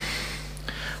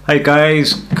Hi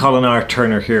guys, Colin R.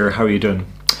 Turner here. How are you doing?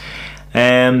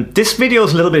 This video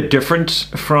is a little bit different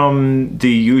from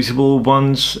the usual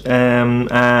ones,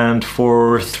 and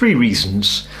for three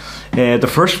reasons. The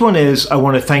first one is I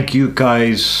want to thank you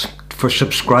guys for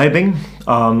subscribing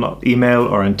on email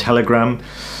or on Telegram.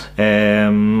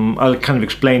 I'll kind of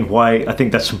explain why I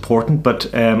think that's important,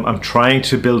 but I'm trying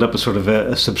to build up a sort of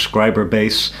a subscriber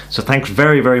base. So thanks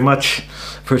very, very much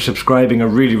for subscribing. I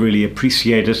really, really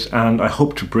appreciate it, and I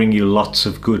hope to bring you lots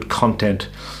of good content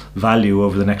value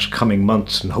over the next coming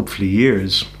months and hopefully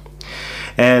years.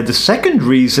 The second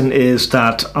reason is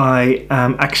that I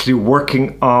am actually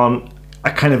working on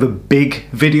a kind of a big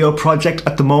video project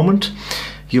at the moment.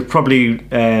 You'll probably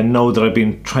know that I've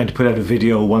been trying to put out a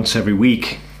video once every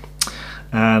week.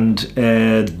 And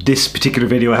this particular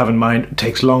video I have in mind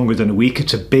takes longer than a week.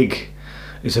 It's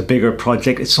a bigger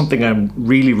project. It's something I'm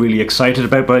really, really excited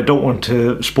about, but I don't want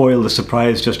to spoil the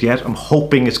surprise just yet. I'm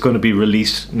hoping it's going to be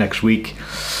released next week.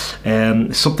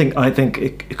 Something I think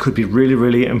it could be really,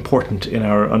 really important in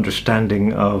our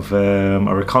understanding of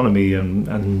our economy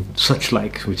and such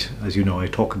like, which, as you know, I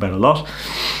talk about a lot.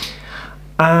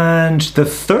 And the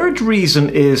third reason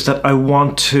is that I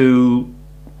want to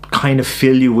kind of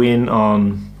fill you in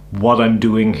on what I'm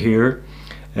doing here,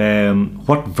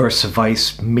 what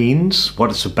VersaVice means, what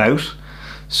it's about.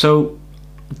 So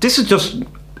this is just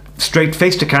straight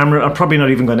face to camera. I'm probably not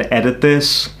even going to edit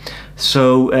this,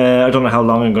 so I don't know how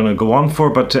long I'm going to go on for,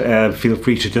 but feel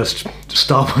free to just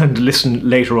stop and listen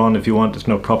later on if you want. It's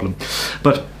no problem.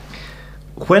 But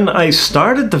when I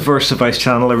started the VersaVice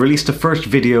channel, I released the first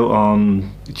video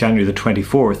on January the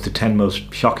 24th, the 10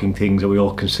 most shocking things that we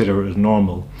all consider as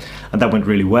normal. And that went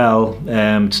really well.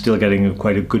 It's still getting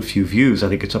quite a good few views. I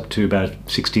think it's up to about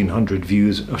 1,600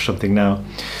 views or something now.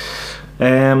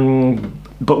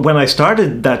 But when I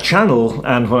started that channel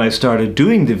and when I started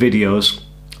doing the videos,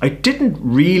 I didn't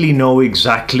really know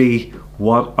exactly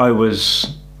what I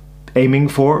was aiming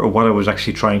for or what I was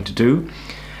actually trying to do.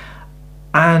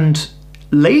 And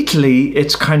lately,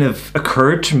 it's kind of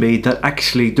occurred to me that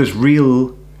actually there's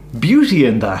real beauty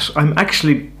in that. I'm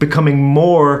actually becoming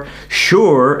more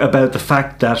sure about the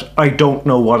fact that I don't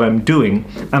know what I'm doing.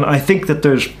 And I think that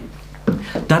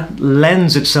that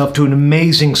lends itself to an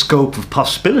amazing scope of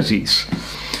possibilities.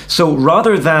 So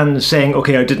rather than saying,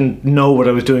 okay, I didn't know what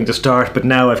I was doing to start, but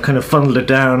now I've kind of funneled it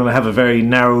down and I have a very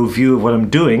narrow view of what I'm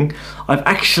doing, I've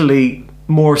actually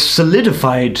more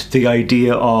solidified the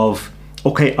idea of,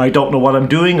 okay, I don't know what I'm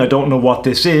doing, I don't know what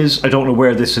this is, I don't know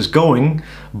where this is going,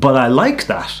 but I like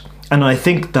that. And I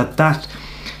think that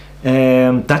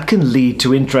can lead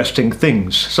to interesting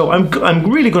things. So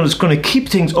I'm really going to keep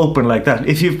things open like that.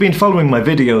 If you've been following my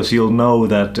videos, you'll know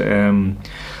that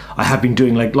I have been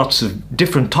doing like lots of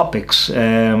different topics.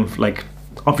 Like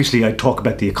obviously I talk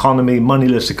about the economy,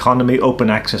 moneyless economy, open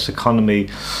access economy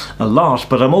a lot,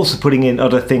 but I'm also putting in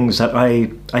other things that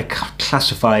I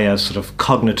classify as sort of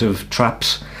cognitive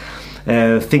traps,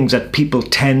 things that people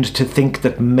tend to think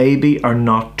that maybe are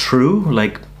not true,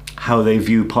 like how they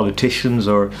view politicians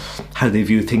or how they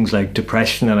view things like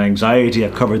depression and anxiety.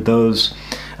 I've covered those.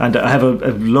 And I have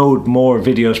a load more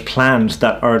videos planned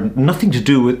that are nothing to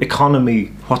do with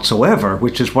economy whatsoever,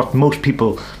 which is what most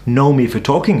people know me for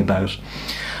talking about.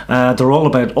 They're all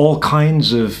about all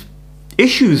kinds of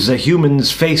issues that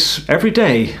humans face every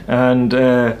day, and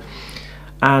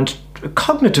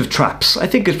cognitive traps, I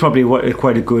think, is probably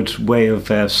quite a good way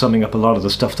of summing up a lot of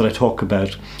the stuff that I talk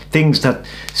about. Things that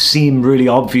seem really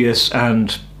obvious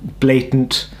and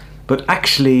blatant, but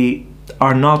actually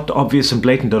are not obvious and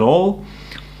blatant at all.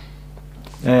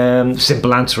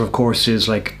 Simple answer, of course, is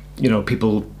like, you know,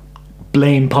 people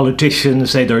blame politicians,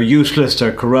 say they're useless,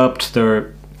 they're corrupt,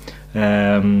 they're,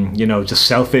 just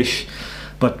selfish.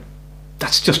 But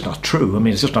that's just not true. I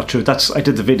mean, it's just not true. I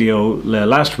did the video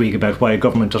last week about why a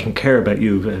government doesn't care about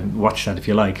you. Watch that if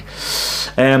you like.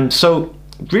 So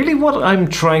really what I'm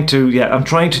trying to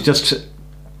just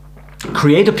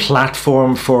create a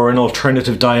platform for an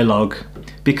alternative dialogue,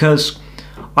 because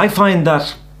I find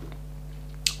that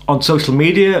on social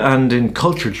media and in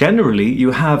culture generally,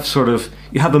 you have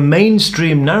a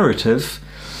mainstream narrative,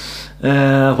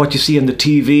 what you see on the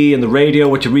TV and the radio,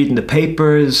 what you read in the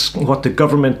papers, what the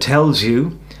government tells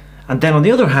you. And then on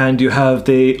the other hand, you have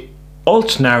the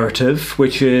alt narrative,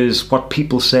 which is what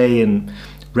people say in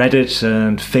Reddit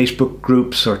and Facebook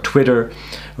groups or Twitter,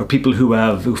 or people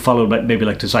who follow maybe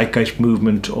like the Zeitgeist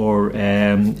movement or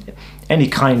any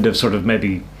kind of sort of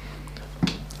maybe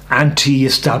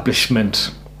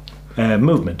anti-establishment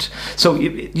movement. So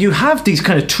you have these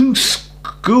kind of two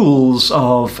schools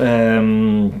of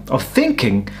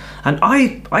thinking, and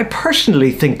I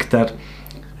personally think that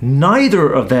neither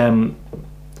of them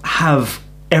have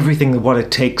everything what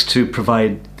it takes to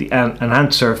provide an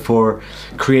answer for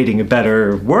creating a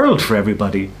better world for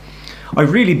everybody. I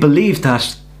really believe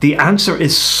that the answer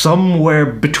is somewhere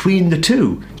between the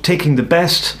two, taking the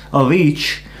best of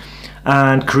each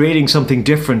and creating something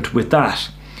different with that.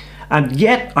 And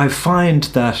yet I find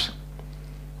that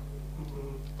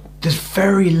there's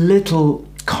very little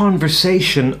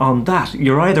conversation on that.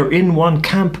 You're either in one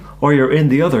camp or you're in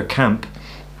the other camp.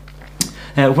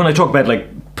 When I talk about like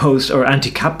post or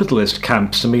anti-capitalist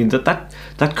camps, I mean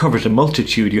that covers a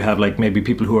multitude. You have like maybe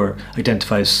people who are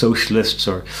identify as socialists,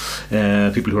 or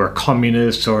people who are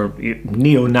communists, or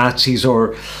neo-Nazis,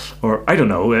 or I don't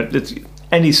know. It's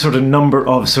any sort of number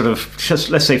of sort of just,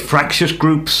 let's say, fractious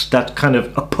groups that kind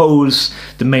of oppose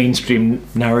the mainstream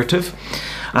narrative.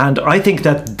 And I think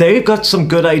that they've got some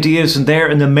good ideas in there,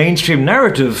 and the mainstream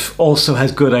narrative also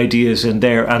has good ideas in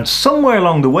there. And somewhere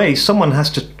along the way, someone has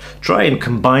to try and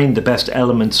combine the best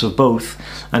elements of both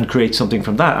and create something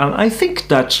from that. And I think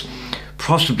that's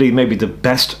possibly maybe the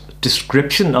best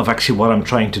description of actually what I'm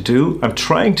trying to do. I'm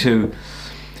trying to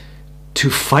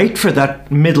fight for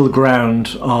that middle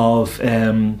ground of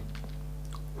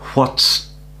what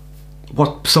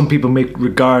some people may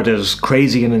regard as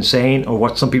crazy and insane, or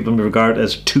what some people may regard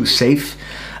as too safe,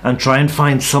 and try and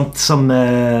find some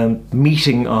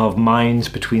meeting of minds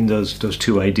between those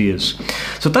two ideas.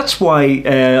 So that's why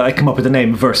I come up with the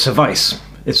name Versa Vice.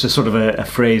 It's a sort of a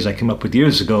phrase I came up with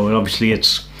years ago, and obviously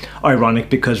it's ironic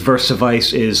because Versa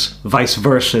Vice is vice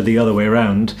versa, the other way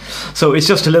around. So it's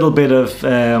just a little bit of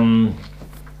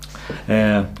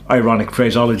ironic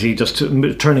phraseology, just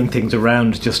turning things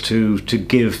around, just to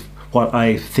give what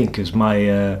I think is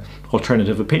my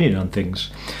alternative opinion on things.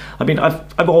 I mean,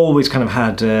 I've always kind of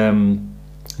had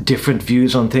different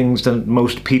views on things than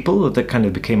most people. That kind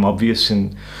of became obvious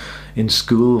in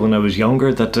school when I was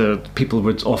younger, that people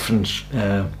would often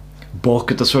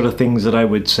balk at the sort of things that I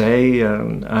would say,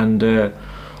 and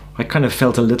I kind of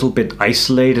felt a little bit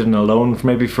isolated and alone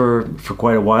maybe for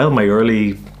quite a while, my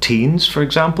early teens, for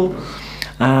example.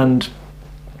 And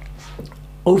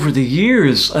over the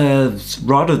years,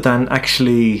 rather than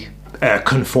actually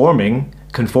conforming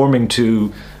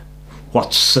to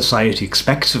what society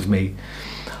expects of me,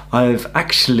 I've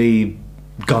actually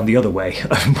gone the other way.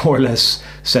 I've more or less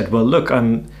said, well, look,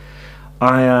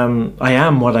 I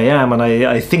am what I am, and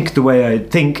I think the way I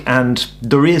think, and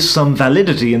there is some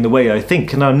validity in the way I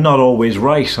think, and I'm not always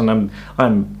right, and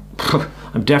I'm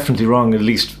definitely wrong at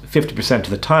least 50% of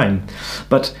the time.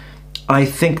 But I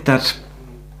think that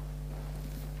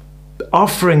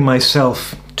offering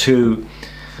myself to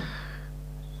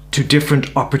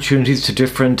different opportunities, to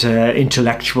different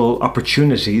intellectual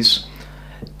opportunities,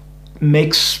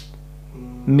 makes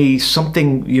me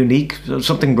something unique,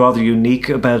 something rather unique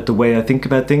about the way I think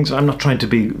about things. I'm not trying to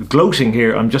be gloating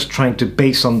here. I'm just trying to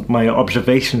base on my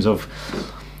observations of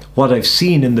what I've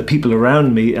seen in the people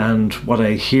around me and what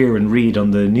I hear and read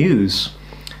on the news,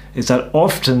 is that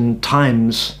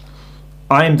oftentimes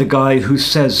I'm the guy who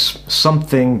says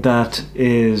something that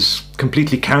is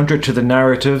completely counter to the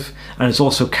narrative, and it's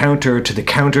also counter to the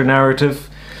counter narrative.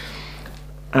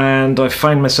 And I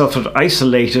find myself sort of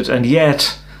isolated, and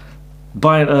yet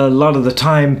by a lot of the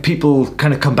time people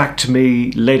kind of come back to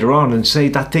me later on and say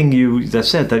that thing that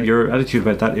said that your attitude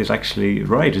about that is actually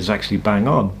right, is actually bang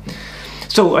on.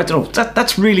 So I don't know,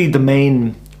 that's really the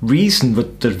main reason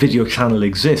that the video channel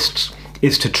exists,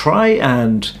 is to try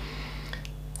and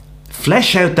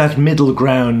flesh out that middle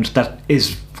ground that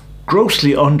is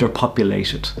grossly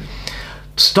underpopulated.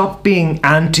 Stop being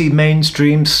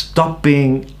anti-mainstream, stop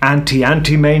being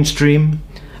anti-mainstream,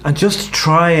 and just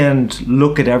try and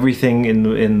look at everything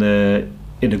in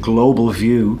a global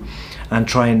view, and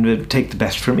try and take the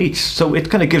best from each. So it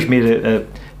kind of gives me a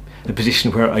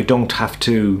position where I don't have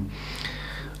to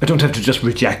just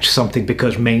reject something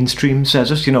because mainstream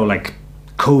says it. You know, like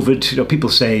COVID. You know, people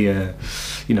say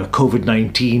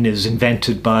COVID-19 is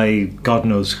invented by God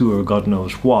knows who or God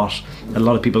knows what. A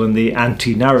lot of people in the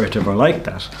anti-narrative are like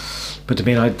that. But I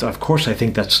mean, of course, I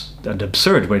think that's an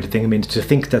absurd way to think. I mean, to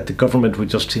think that the government would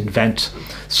just invent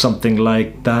something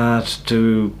like that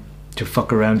to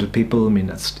fuck around with people, I mean,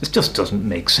 it just doesn't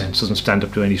make sense. Doesn't stand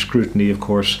up to any scrutiny, of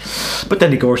course. But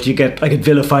then, of course, I get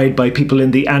vilified by people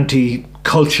in the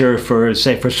anti-culture for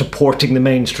supporting the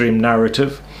mainstream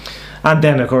narrative. And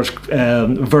then, of course,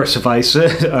 versa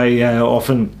versa,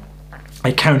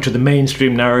 I counter the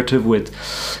mainstream narrative with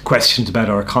questions about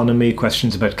our economy,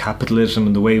 questions about capitalism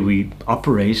and the way we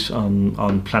operate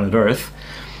on planet Earth.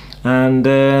 And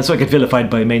so I get vilified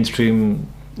by mainstream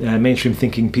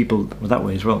thinking people that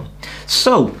way as well.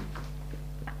 So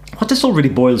what this all really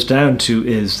boils down to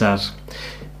is that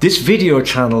this video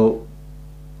channel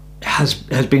has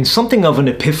been something of an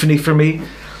epiphany for me.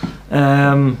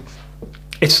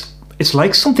 It's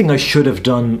like something I should have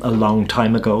done a long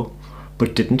time ago,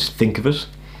 but didn't think of it.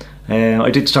 I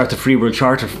did start the Free World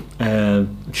Charter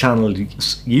channel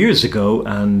years ago,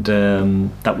 and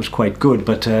that was quite good,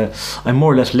 but I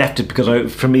more or less left it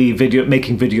because for me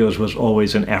making videos was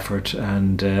always an effort,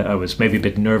 and I was maybe a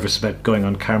bit nervous about going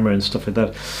on camera and stuff like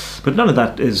that, but none of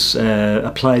that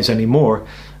applies anymore.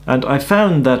 And I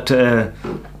found that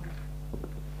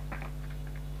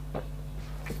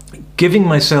giving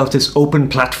myself this open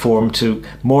platform to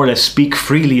more or less speak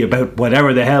freely about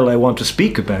whatever the hell I want to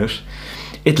speak about,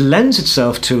 it lends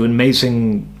itself to an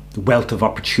amazing wealth of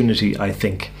opportunity, I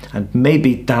think. And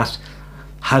maybe that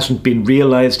hasn't been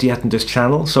realized yet in this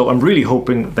channel. So I'm really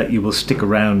hoping that you will stick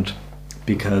around,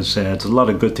 because there's a lot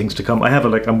of good things to come.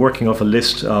 I'm working off a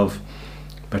list of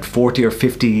about 40 or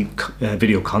 50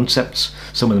 video concepts.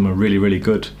 Some of them are really, really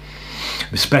good.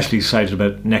 I'm especially excited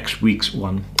about next week's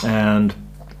one. And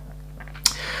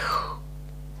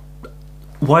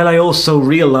while I also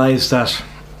realize that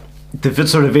the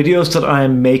sort of videos that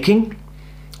I'm making,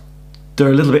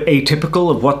 they're a little bit atypical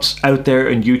of what's out there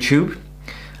in YouTube.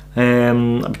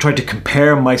 I'm trying to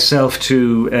compare myself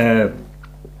to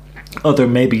other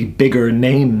maybe bigger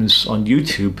names on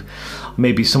YouTube.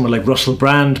 Maybe someone like Russell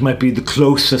Brand might be the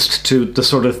closest to the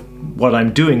sort of what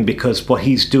I'm doing, because what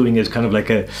he's doing is kind of like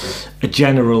a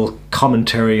general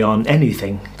commentary on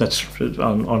anything, that's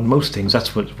on most things.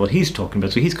 That's what he's talking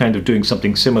about. So he's kind of doing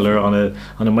something similar on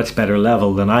a much better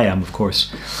level than I am, of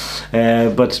course.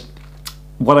 But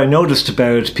what I noticed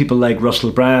about people like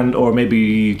Russell Brand, or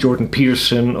maybe Jordan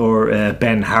Peterson, or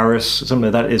Ben Harris,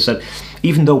 something like that, is that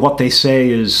even though what they say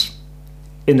is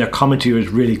in their commentary is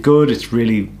really good, it's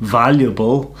really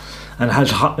valuable and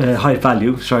has high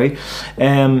value,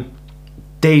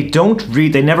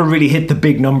 they never really hit the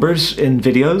big numbers in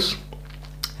videos.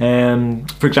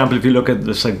 For example, if you look at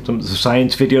the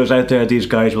science videos out there, these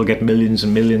guys will get millions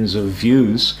and millions of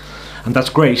views, and that's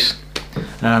great.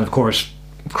 And of course,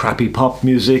 crappy pop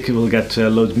music will get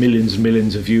millions and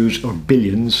millions of views, or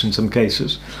billions in some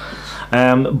cases.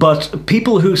 But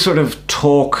people who sort of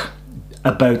talk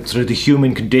about sort of the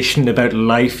human condition, about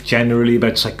life generally,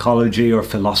 about psychology or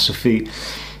philosophy,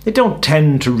 they don't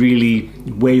tend to really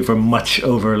waver much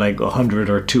over like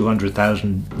 100 or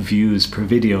 200,000 views per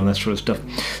video and that sort of stuff.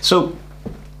 So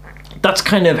that's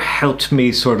kind of helped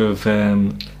me sort of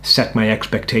set my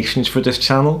expectations for this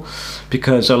channel,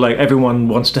 because everyone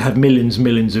wants to have millions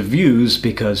of views,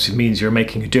 because it means you're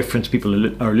making a difference, people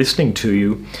are listening to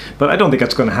you. But I don't think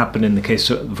that's going to happen in the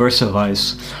case of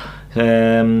VersaVice.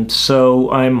 So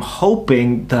I'm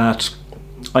hoping that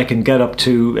I can get up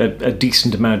to a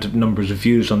decent amount of numbers of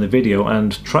views on the video,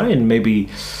 and try and maybe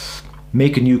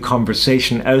make a new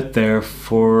conversation out there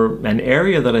for an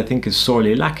area that I think is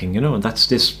sorely lacking, and that's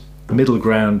this middle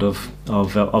ground of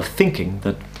thinking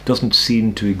that doesn't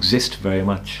seem to exist very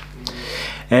much.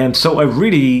 And so I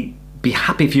really be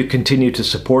happy if you continue to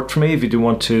support me. If you do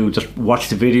want to just watch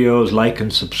the videos, like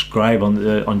and subscribe on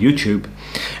YouTube.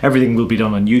 Everything will be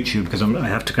done on YouTube, because I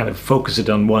have to kind of focus it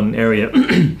on one area.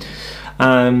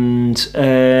 And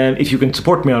if you can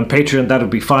support me on Patreon, that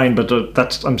would be fine, but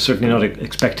I'm certainly not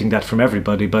expecting that from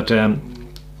everybody. But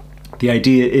the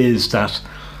idea is that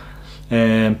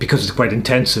because it's quite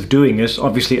intensive doing it,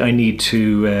 obviously I need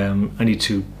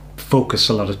to focus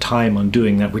a lot of time on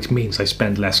doing that, which means I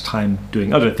spend less time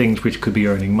doing other things which could be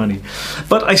earning money.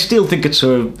 But I still think it's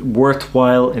a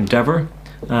worthwhile endeavor,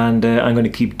 and I'm going to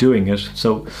keep doing it.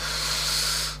 So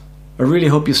I really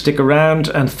hope you stick around,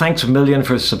 and thanks a million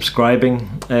for subscribing.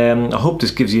 I hope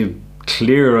this gives you a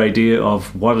clearer idea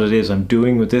of what it is I'm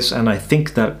doing with this, and I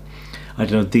think that,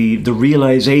 the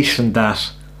realization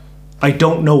that I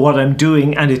don't know what I'm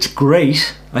doing and it's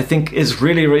great, I think is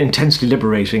really intensely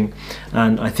liberating,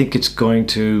 and I think it's going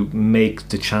to make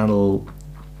the channel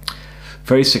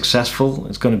very successful.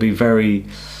 It's going to be very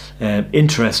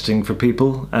interesting for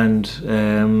people, and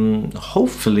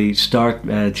hopefully start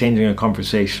changing a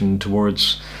conversation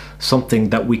towards something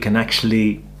that we can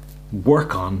actually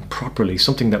work on properly,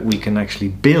 something that we can actually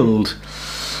build,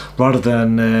 rather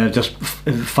than just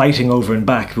fighting over and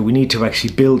back. But we need to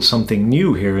actually build something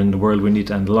new here in the world.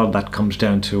 And a lot of that comes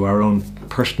down to our own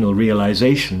personal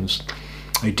realizations,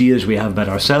 ideas we have about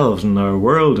ourselves and our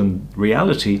world and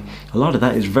reality. A lot of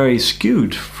that is very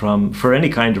skewed for any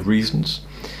kind of reasons,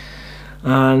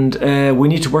 and we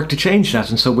need to work to change that.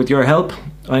 And so with your help,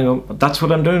 I know that's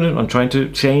what I'm doing. I'm trying to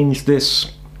change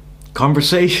this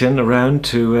conversation around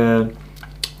to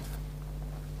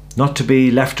Not to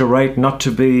be left or right, not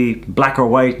to be black or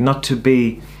white, not to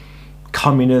be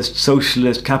communist,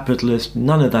 socialist, capitalist,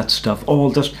 none of that stuff.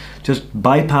 All just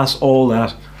bypass all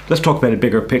that. Let's talk about a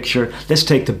bigger picture. Let's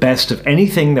take the best of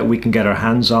anything that we can get our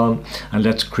hands on and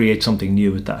let's create something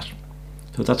new with that.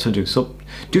 So that's what I do. So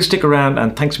do stick around,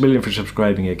 and thanks a million for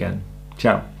subscribing again.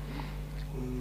 Ciao.